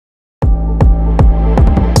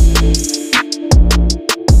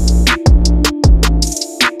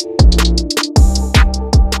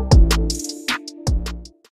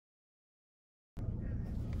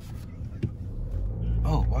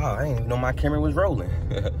my camera was rolling.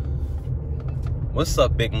 What's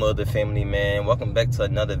up, Big Mother family, man? Welcome back to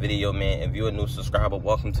another video, man. If you're a new subscriber,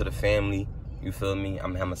 welcome to the family. You feel me?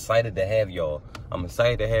 I'm excited to have y'all. I'm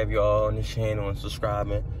excited to have y'all on this channel and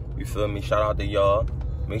subscribing. You feel me? Shout out to y'all.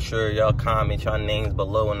 Make sure y'all comment y'all names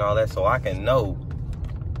below and all that so I can know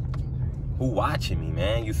who watching me,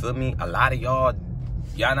 man. You feel me? A lot of y'all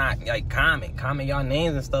not like comment y'all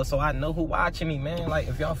names and stuff so I know who watching me, man. Like,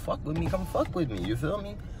 if y'all fuck with me, come fuck with me. You feel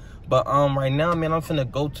me? But right now, man, I'm finna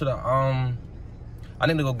go to the I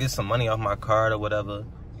need to go get some money off my card or whatever.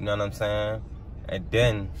 You know what I'm saying? And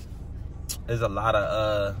then there's a lot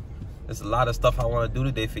of stuff I want to do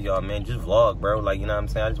today for y'all, man. Just vlog, bro. Like, you know what I'm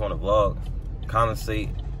saying? I just want to vlog, conversate,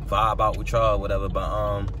 vibe out with y'all, whatever. But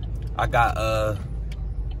I gotta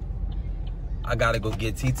go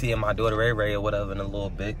get TT and my daughter Ray Ray or whatever in a little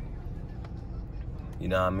bit. You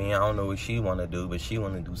know what I mean? I don't know what she want to do, but she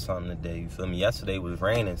want to do something today. You feel me? Yesterday was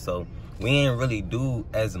raining, so we ain't really do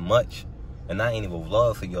as much. And I ain't even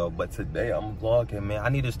vlog for y'all, but today I'm vlogging, man. I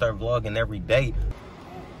need to start vlogging every day.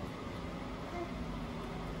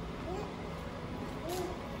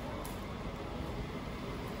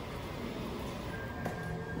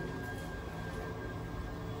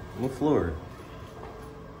 What floor?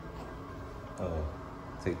 Oh,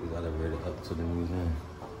 take this elevator up to the museum.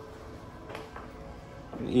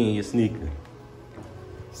 You in your sneaker.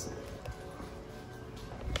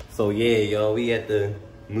 So yeah, y'all, we at the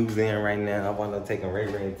museum right now. I want to take Ray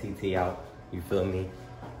Ray and TT out. You feel me?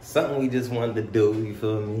 Something we just wanted to do. You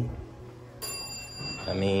feel me?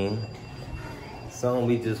 I mean, something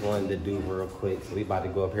we just wanted to do real quick. So we about to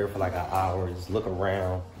go up here for like an hour, just look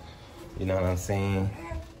around. You know what I'm saying?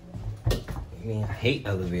 I mean, I hate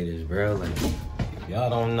elevators, bro. Like,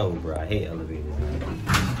 y'all don't know, bro. I hate elevators, man.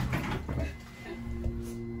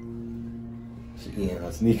 She in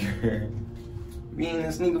a sneaker. Being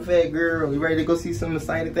a sneaker fat girl, you ready to go see some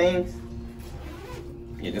exciting things?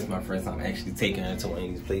 Yeah, this is my first time actually taking her to one of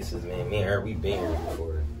these places, man. Me and her, we been here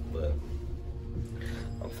before, but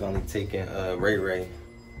I'm finally taking Ray Ray.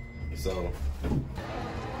 So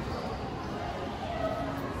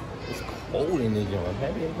it's cold in this joint.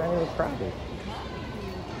 Maybe it's not even crowded.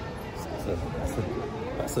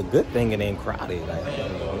 That's a good thing it ain't crowded. Like,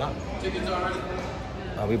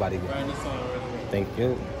 oh, we about to get. Thank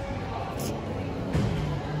you.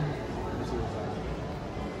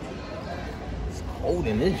 Cold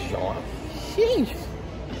in this joint. Sheesh.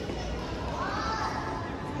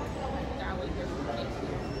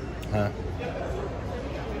 Huh?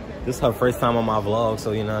 This is her first time on my vlog,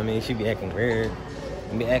 so you know what I mean? She be acting weird.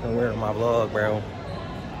 I be acting weird on my vlog, bro.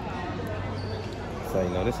 So, you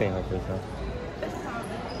know, this ain't her first time.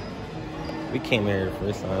 We came here the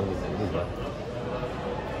first time. It was like,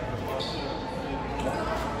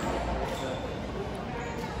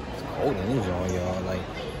 it's cold in this joint, y'all. Like,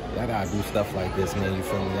 y'all gotta do stuff like this, man. You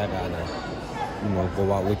feel me? Y'all gotta, you know,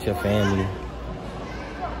 go out with your family.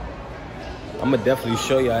 I'm gonna definitely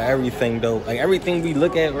show y'all everything, though. Like, everything we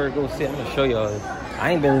look at or go see, I'm gonna show y'all.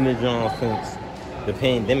 I ain't been in this joint since the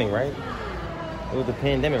pandemic, right? It was the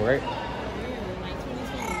pandemic, right?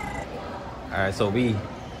 All right, so we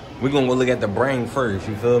gonna go look at the brain first.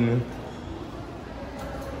 You feel me?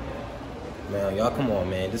 Man, y'all, come on,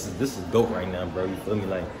 man. This is dope right now, bro. You feel me?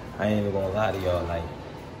 Like, I ain't even gonna lie to y'all. Like,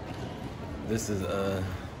 this is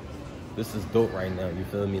dope right now. You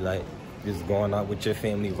feel me? Like, just going out with your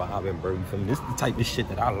family, vibing, bro. You feel me? This is the type of shit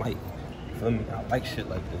that I like. You feel me? I like shit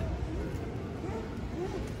like this.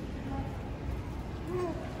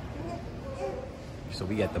 So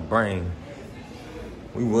we got the brain.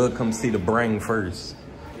 We will come see the brain first.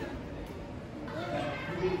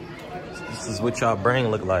 This is what y'all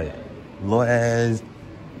brain look like. Little ass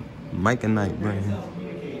Mike and Knight brain.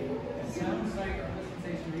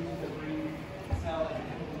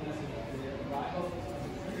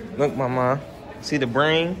 Look, mama. See the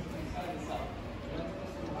brain?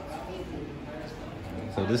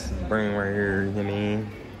 So this is the brain right here, you know what I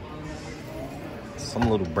mean? Some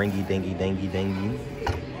little bringy dangy.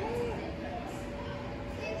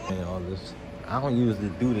 And all this. I don't usually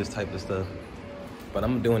do this type of stuff, but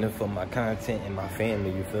I'm doing it for my content and my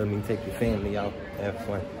family. You feel me? Take your family out, have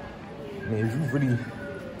fun. I mean, if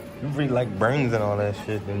you really like brains and all that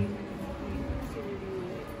shit, then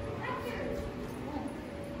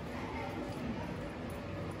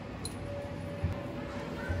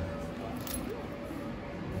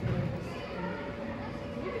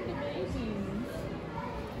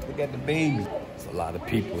look at the baby. There's a lot of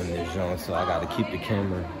people in this joint, so I gotta keep the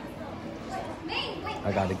camera.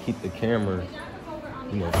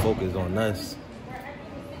 You know, focused on us. You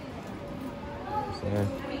know what I'm saying?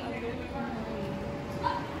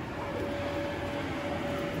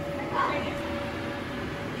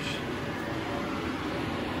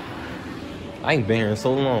 I ain't been here in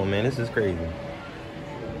so long, man. This is crazy.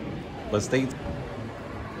 But stay.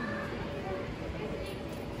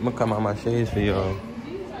 I'm gonna come out my shades for y'all.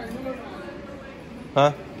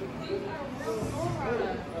 Huh?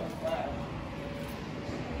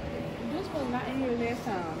 This was not in here last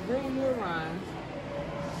time. Real neurons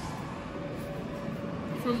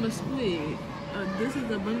from a squid. This is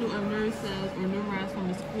a bundle of nerve cells or neurons from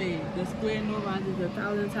a squid. The squid neurons is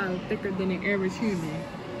 1,000 times thicker than an average human.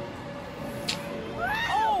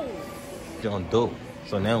 Oh! John dope.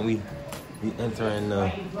 So now we entering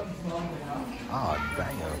the. Oh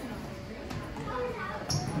damn.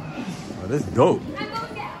 Oh, this dope.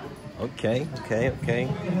 Okay.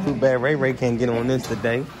 Too bad Ray can't get on this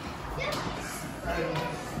today.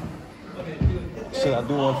 Should I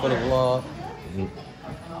do one for the vlog?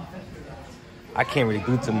 I can't really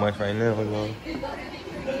do too much right now, though.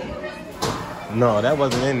 No, that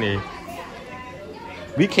wasn't in there.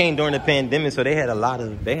 We came during the pandemic, so they had a lot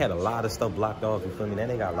of stuff blocked off. You feel me? Then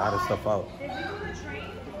they got a lot of stuff out.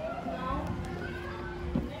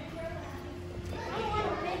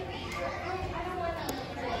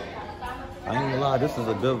 I ain't gonna lie, this is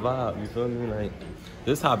a good vibe. You feel me? Like,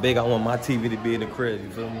 this is how big I want my TV to be in the crib. You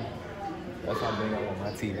feel me? That's how big I want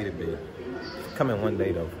my TV to be. Coming one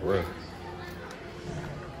day though, for real.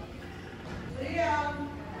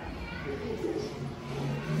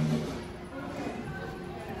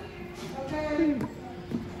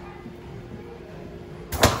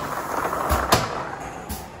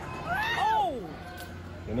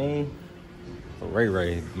 You mean? So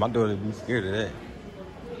Ray, my daughter be scared of that.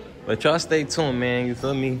 But y'all stay tuned, man. You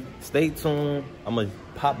feel me? Stay tuned. I'm gonna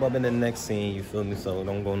pop up in the next scene. You feel me? So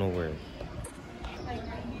don't go nowhere.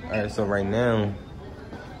 All right. So right now,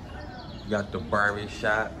 you got the barber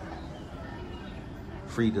shop.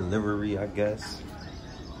 Free delivery, I guess.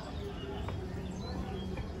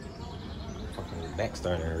 Fucking back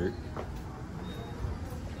starting to hurt.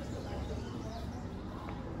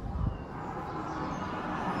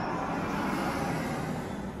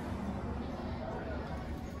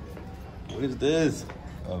 What is this?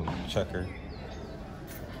 Oh, checker.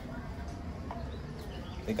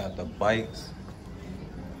 They got the bikes.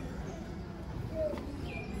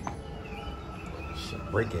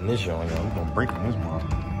 Shit, breaking this on y'all. I'm gonna break this mom.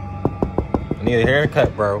 I need a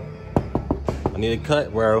haircut, bro. I need a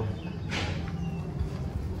cut, bro.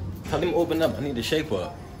 Tell them open up. I need to shape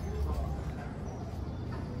up.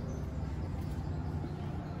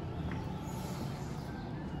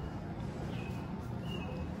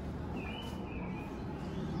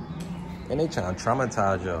 And they trying to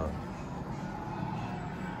traumatize y'all.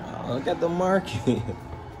 Oh, look at the market.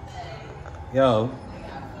 Yo.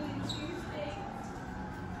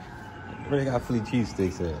 Where they got Philly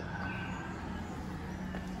cheesesteaks at?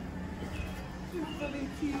 Philly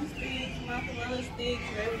cheesesteaks, mozzarella sticks,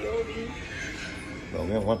 ravioli. No,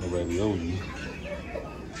 we don't want the ravioli.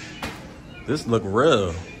 This look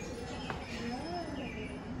real.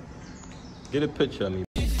 Get a picture of me.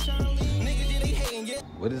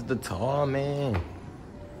 What is the tall man?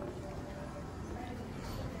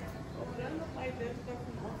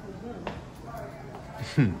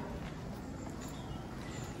 Turn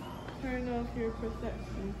off your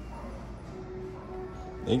perception.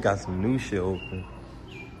 They got some new shit open.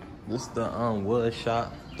 This the wood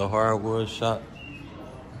shop, the hardwood shop.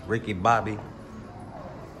 Ricky Bobby.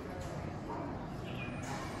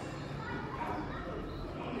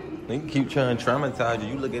 They keep trying to traumatize you.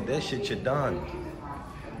 You look at that shit, you're done.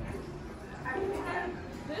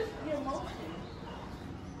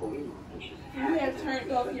 You have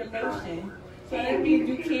turned off your motion, so that means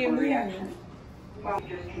you can't move.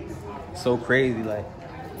 So crazy, like.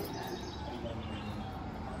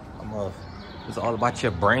 It's all about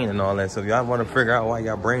your brain and all that. So if y'all want to figure out why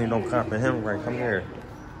your brain don't comprehend right, come here.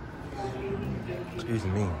 Excuse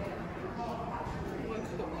me.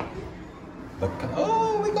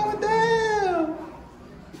 Oh, we going down.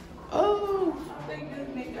 Oh.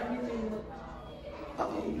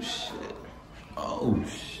 Oh shit. Oh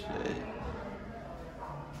shit.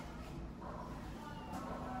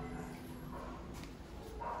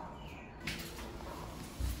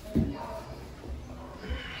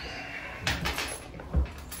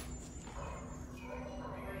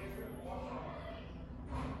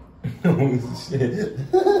 Oh shit.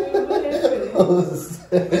 Oh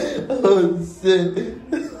shit. Oh shit.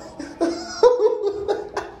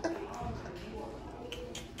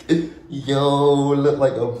 Yo, look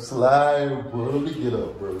like a slime, bro. Let me get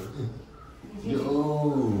up, bro.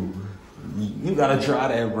 Yo. You gotta try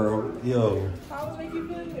that, bro. Yo. How would make you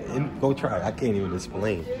feel good? Go try it. I can't even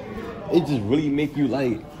explain. It just really make you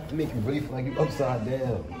like, it make you really feel like you upside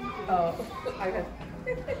down. Oh, I got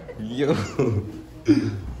Yo,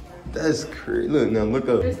 that's crazy. Look now, look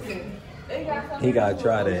up. He gotta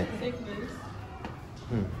try that.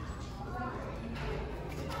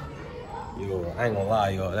 Yo, I ain't gonna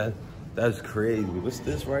lie, y'all. That's crazy. What's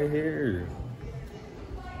this right here?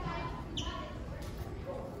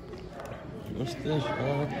 What's this,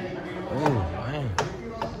 y'all? Oh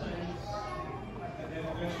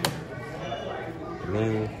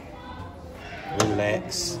man.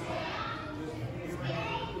 Relax,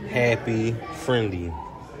 happy, friendly.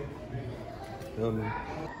 Feel me?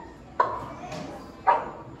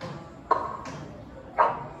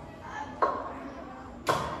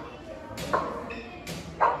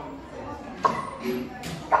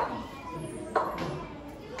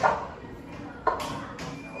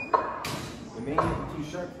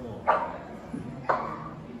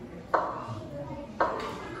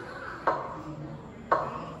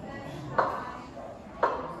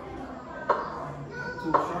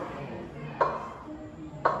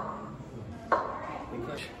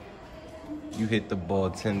 You hit the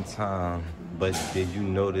ball 10 times, but did you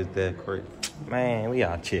notice that quick? Man, we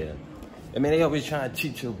out here. I mean, they always trying to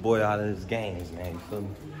cheat your boy out of his games, man. You feel me?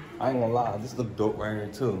 I ain't gonna lie, this look dope right here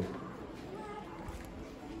too.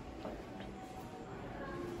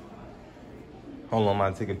 Hold on,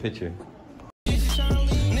 I'm taking a picture.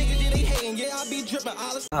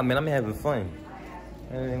 Ah, man, I'm having fun.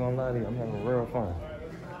 I ain't gonna lie to you, I'm having real fun.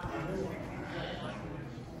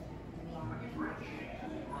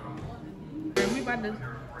 We about to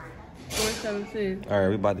 417. All right,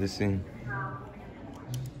 we about to see.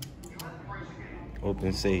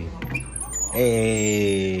 Open save.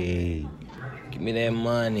 Hey, give me that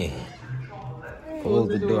money. Close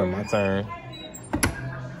the door. My turn.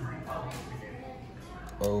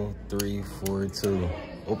 0342.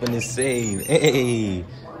 Open the save. Hey,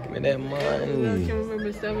 give me that money. Can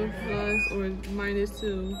remember 7 plus or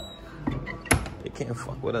 -2. They can't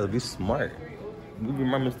fuck with us. Be smart. We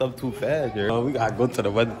remember stuff too fast, girl. Oh, we gotta go to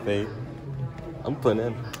the weather thing. I'm putting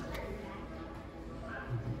in.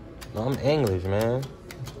 No, I'm English, man.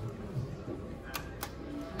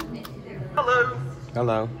 Hello.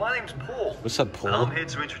 Hello. My name's Paul. What's up, Paul? And I'm here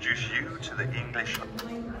to introduce you to the English.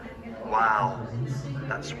 Wow,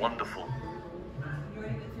 that's wonderful.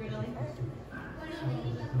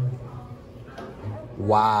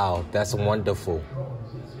 Wow, that's wonderful.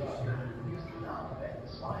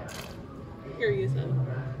 Hear yourself.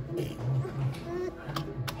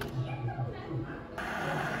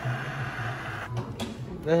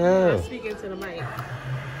 The hell? Speaking to the mic.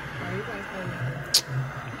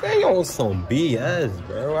 They on some BS,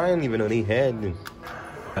 bro. I didn't even know they had them.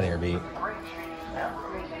 Out here, B.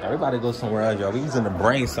 Everybody go somewhere else, y'all. We was in the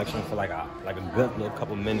brain section for like a good little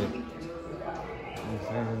couple minutes. You know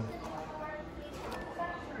what I'm saying?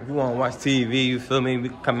 If you want to watch TV, you feel me? We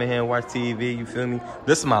can come in here and watch TV, you feel me?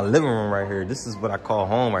 This is my living room right here. This is what I call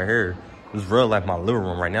home right here. It's real like my living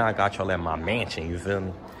room right now. I got y'all at my mansion, you feel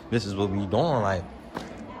me? This is what we doing, like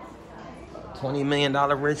 $20 million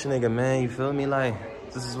rich nigga, man. You feel me? Like,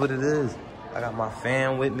 this is what it is. I got my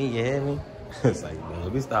fam with me, you hear me? It's like, man,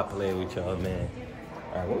 let me stop playing with y'all, man.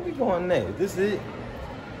 All right, where we going next? This it?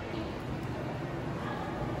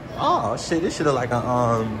 Oh, shit, this shit look like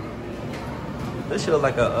a, this shit look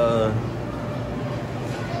like a,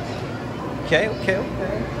 okay.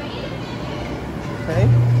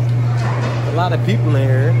 A lot of people in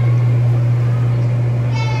here.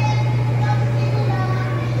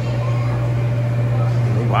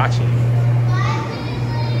 They watching.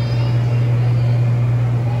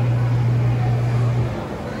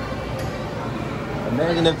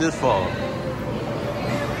 Imagine if this fall.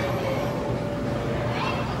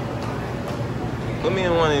 Put me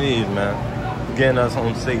in one of these, man. Getting us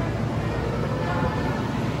home safe.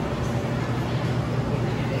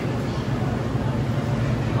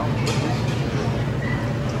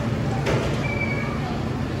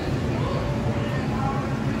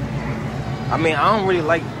 I mean, I don't really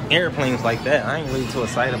like airplanes like that. I ain't really too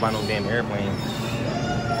excited about no damn airplane.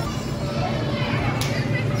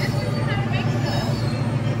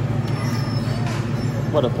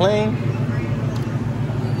 What, a plane?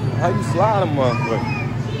 How you fly them motherfuckers?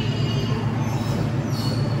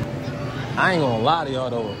 I ain't gonna lie to y'all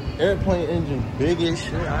though. Airplane engine big as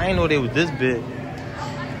shit. I ain't know they was this big.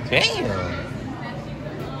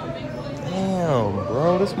 Damn,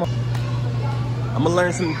 bro. This my. I'ma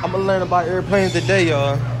learn about airplanes today,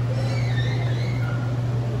 y'all.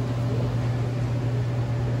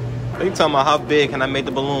 They talking about how big can I make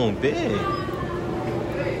the balloon big?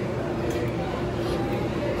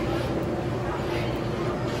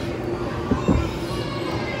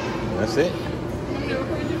 That's it.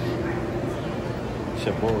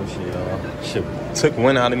 Shit bullshit, y'all. Shit took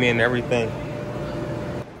wind out of me and everything.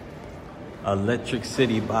 Electric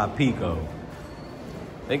City by Pico.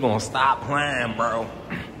 They gonna stop playing, bro.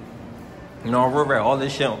 You know, we're all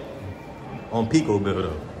this shit on Pico Bill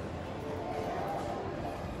though.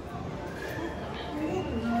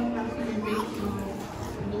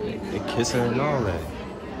 They kissing and all that.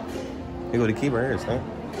 They go to keep her hair, son.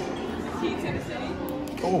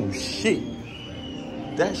 Oh shit.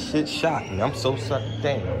 That shit shocked me. I'm so sorry.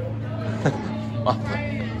 Damn.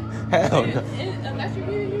 Hell no.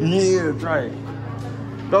 Yeah, try it.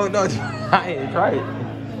 No, I ain't try it.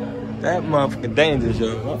 That motherfucking dangerous,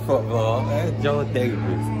 yo. My fuck, bro. That's Joe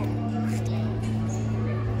dangerous.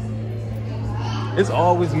 It's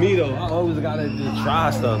always me, though. I always gotta just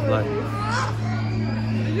try stuff, like.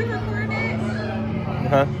 Did you record that?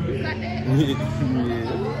 Huh? You got that? Yeah.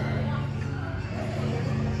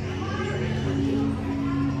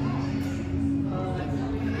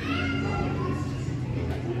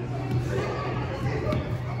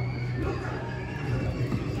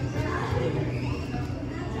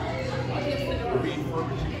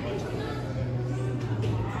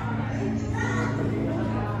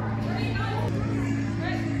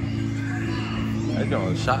 They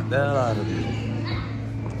gonna shot the hell out of me.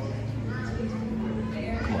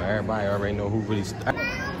 Come on, everybody already know who really started. They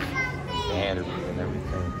had it and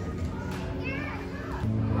everything.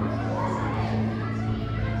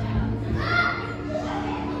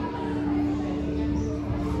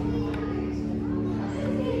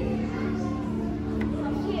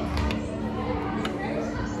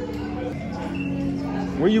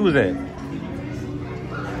 Where you was at?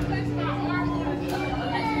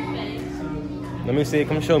 Let me see it.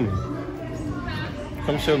 Come show me.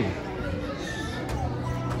 Come show me.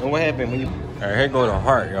 And what happened when you... All right, here go the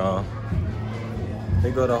heart, y'all.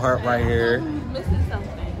 Here go the heart right here. Missing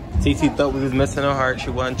something. TT thought we was missing her heart. She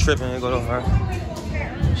wasn't tripping. Here go the heart.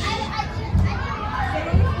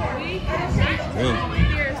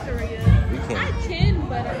 We can't. I can,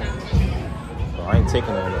 but I'm not. Bro, I ain't taking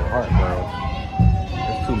on no heart, bro.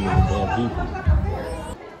 There's too many damn people.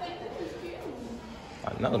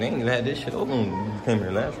 No, they ain't even had this shit open when we came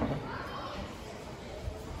here last time.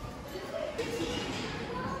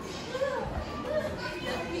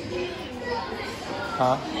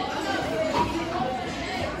 Huh?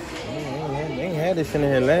 They ain't had this shit in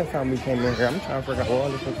here last time we came in here. I'm trying to figure out where all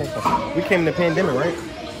this shit came from. We came in the pandemic, right?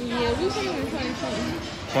 Yeah, we came in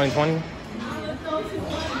 2020. 2020?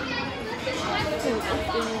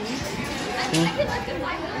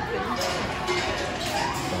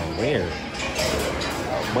 Oh, weird.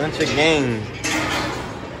 Bunch of games.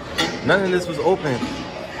 None of this was open.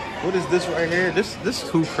 What is this right here? This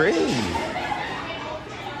too crazy.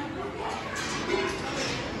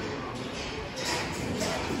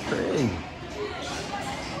 Too crazy.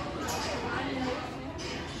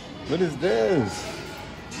 What is this?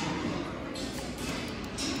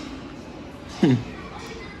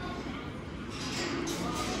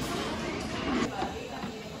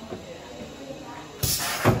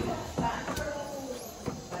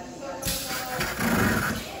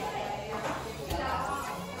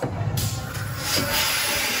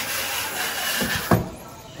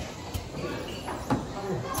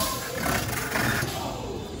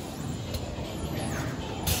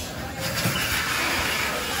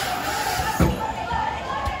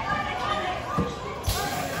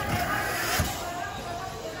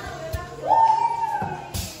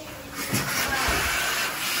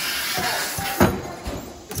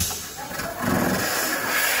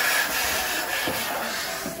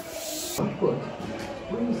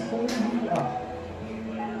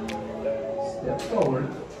 Step forward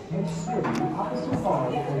and swing the opposite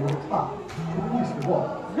arm over the top to release the ball.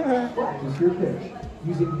 Practice your pitch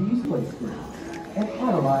using these play screens and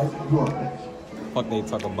analyze your pitch. Fuck they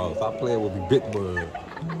talk about? If I play it with the bit bug.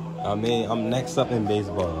 I mean, I'm next up in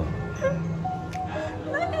baseball.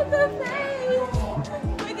 Look at the face.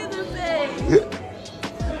 Look at the face.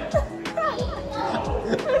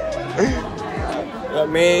 I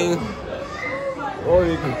mean,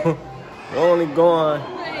 only going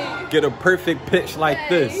get a perfect pitch like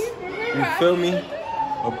this. You feel me?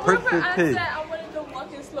 A perfect pitch. I wanted to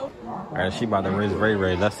walk in slow. All right, she about to raise Ray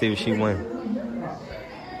Ray. Let's see if she win.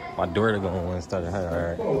 My daughter gonna win. Started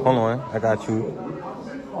her. All right, hold on. I got you.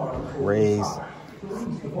 Raise.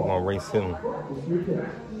 We're gonna race him.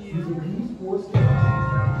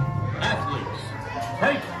 Athletes,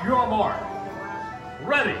 take your mark.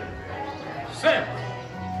 Ready, set,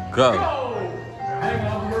 Go. go! Hang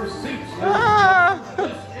on your seats. Ah.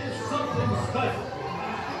 This is something special.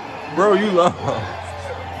 Bro, you lost.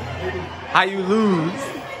 How you lose?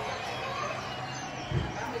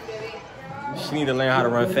 She need to learn how to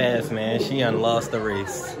run fast, man. She done lost the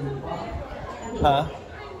race. Huh?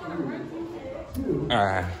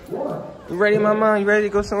 Alright. You ready, mama? You ready to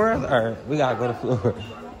go somewhere else? Alright, we gotta go to Florida.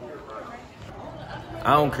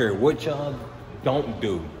 I don't care what y'all don't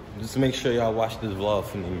do. Just make sure y'all watch this vlog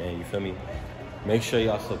for me, man. You feel me? Make sure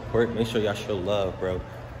y'all support. Make sure y'all show love, bro.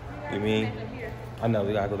 You mean? I know,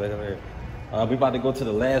 we gotta go back over there. We about to go to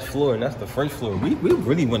the last floor, and that's the first floor. We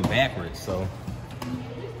really went backwards, so.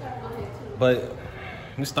 But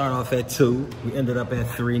we started off at 2. We ended up at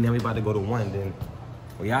 3, and then we about to go to 1. Then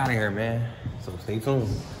we out of here, man. So stay tuned.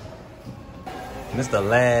 And this the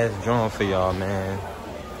last drawing for y'all, man.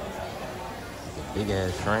 Big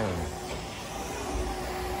ass train.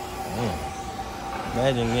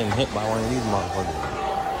 Imagine getting hit by one of these motherfuckers.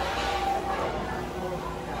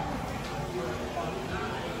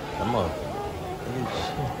 Come on.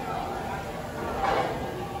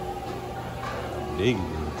 Big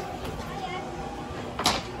dude.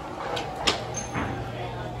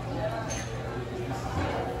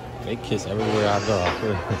 They kiss everywhere I go.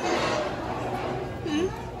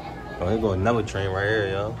 Oh, here go another train right here,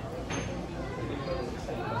 yo.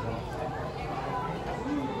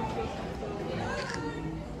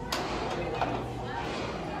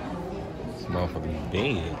 This motherfucker's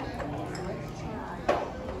big.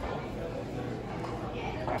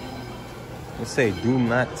 It say do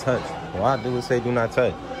not touch. Why do it say do not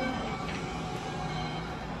touch?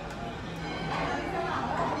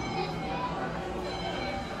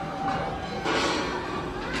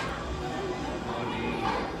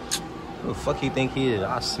 Who the fuck you think he is?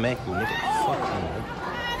 I'll smack you, nigga. Fuck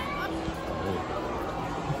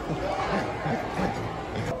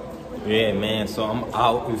you. Yeah, man. So I'm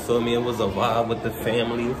out. You feel me? It was a vibe with the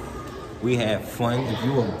family. We had fun. If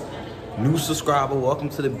you a new subscriber, welcome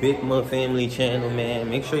to the Big Mug Family channel, man.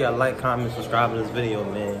 Make sure y'all like, comment, subscribe to this video,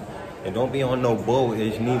 man. And don't be on no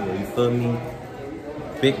bull-ish neither. You feel me?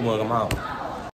 Big Mug, I'm out.